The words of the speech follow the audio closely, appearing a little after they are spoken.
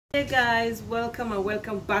Hey guys, welcome and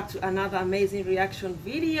welcome back to another amazing reaction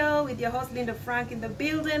video with your host Linda Frank in the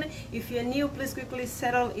building. If you're new, please quickly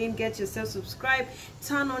settle in, get yourself subscribed,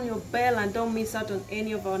 turn on your bell and don't miss out on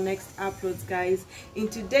any of our next uploads, guys. In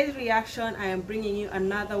today's reaction, I am bringing you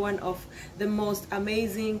another one of the most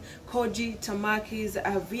amazing KOJI Tamaki's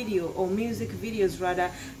video, or music videos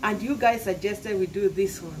rather, and you guys suggested we do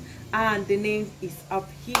this one and the name is up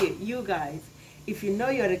here. You guys, if you know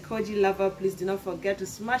you're a KOJI lover, please do not forget to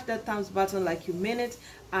smash that thumbs button like you mean it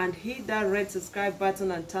and hit that red subscribe button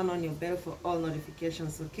and turn on your bell for all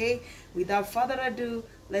notifications, okay? Without further ado,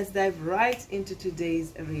 let's dive right into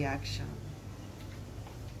today's reaction.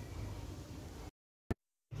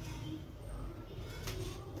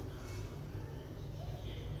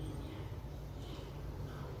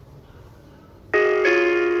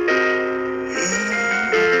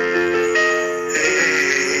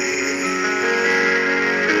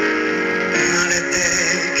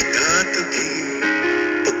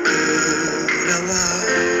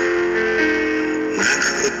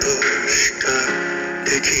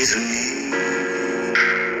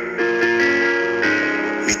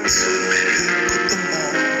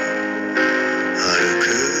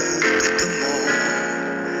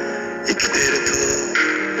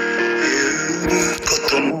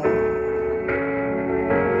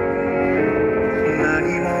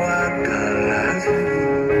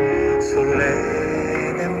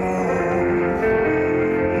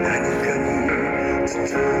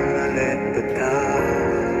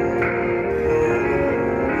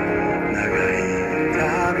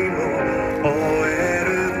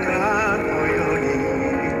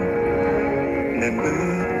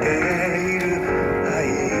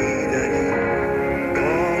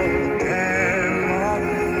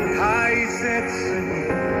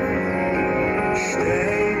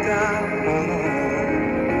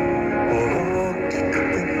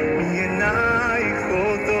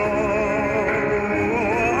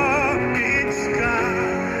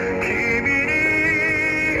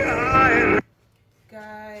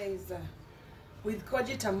 With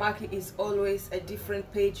KOJI Tamaki is always a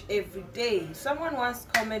different page every day. Someone once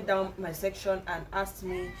commented down my section and asked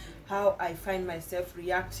me how I find myself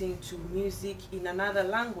reacting to music in another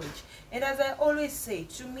language. And as I always say,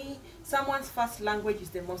 to me, someone's first language is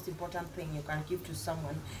the most important thing you can give to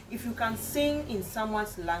someone. If you can sing in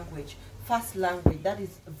someone's language, first language, that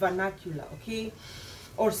is vernacular, okay?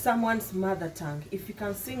 Or someone's mother tongue, if you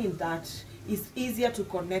can sing in that, it's easier to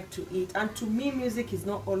connect to it. And to me, music is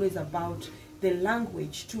not always about the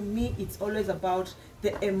language. To me, it's always about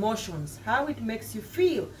the emotions, how it makes you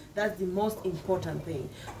feel. That's the most important thing.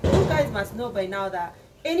 You guys must know by now that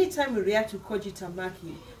anytime we react to KOJI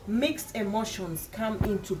Tamaki, mixed emotions come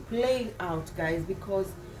into play out, guys,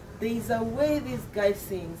 because there is a way this guy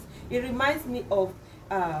sings. It reminds me of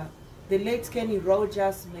the late Kenny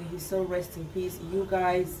Rogers, may his soul rest in peace. You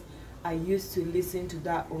guys, I used to listen to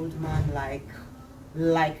that old man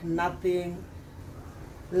like nothing.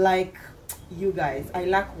 Like, you guys, I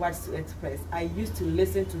lack words to express. I used to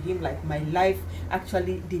listen to him like my life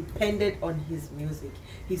actually depended on his music.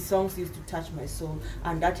 His songs used to touch my soul,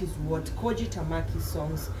 and that is what KOJI Tamaki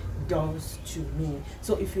songs does to me.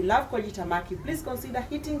 So if you love KOJI Tamaki, please consider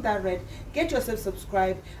hitting that red, get yourself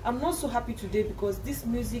subscribed. I'm not so happy today because this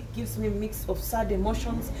music gives me a mix of sad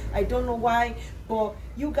emotions. I don't know why, but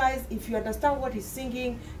you guys, if you understand what he's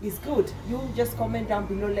singing, is good. You just comment down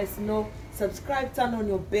below, let's know. Subscribe, turn on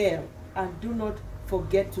your bell, and do not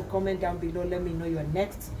forget to comment down below. Let me know your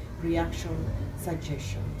next reaction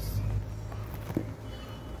suggestions.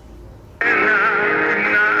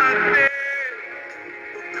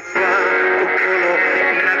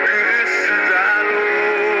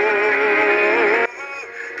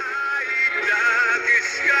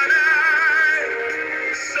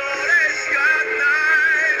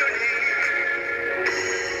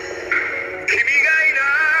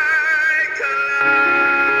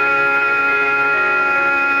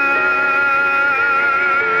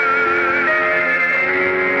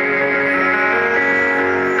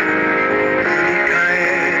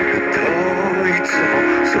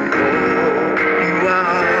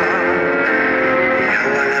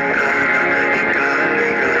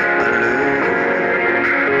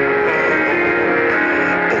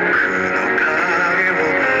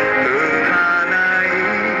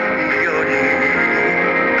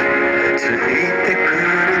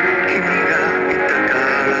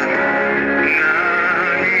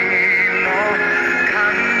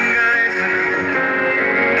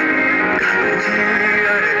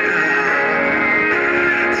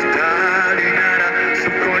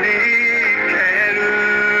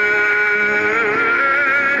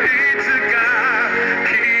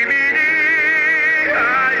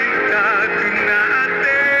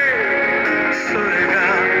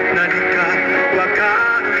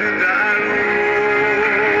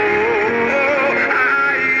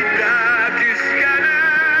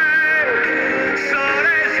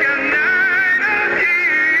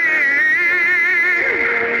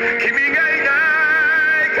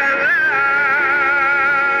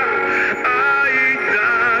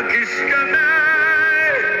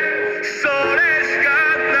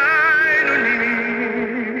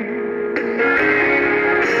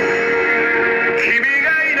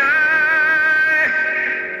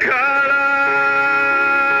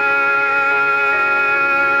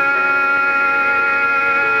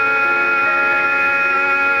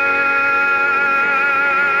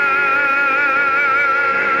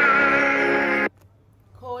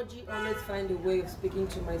 speaking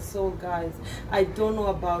to my soul, guys. I don't know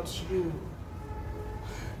about you.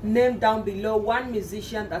 Name down below one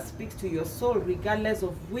musician that speaks to your soul, regardless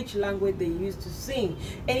of which language they use to sing.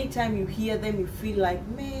 Anytime you hear them, you feel like,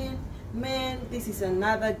 man, this is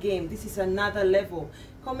another game, this is another level.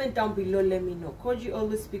 Comment down below, let me know. Koji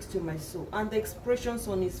always speaks to my soul, and the expressions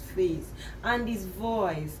on his face and his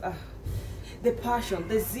voice, the passion,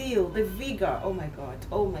 the zeal, the vigor. Oh my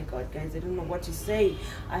god, guys, I don't know what to say.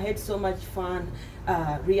 I had so much fun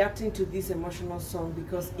reacting to this emotional song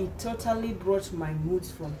because it totally brought my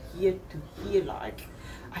moods from here to here. Like,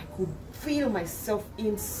 I could feel myself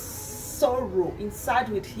in sorrow, inside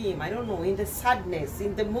with him. I don't know, in the sadness,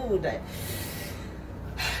 in the mood.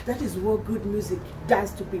 That is what good music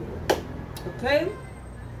does to people. Okay,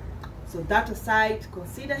 so that aside,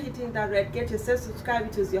 consider hitting that red, get yourself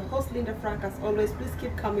subscribed. It was your host Linda Frank. As always, please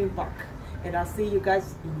keep coming back, and I'll see you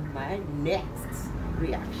guys in my next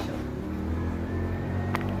reaction.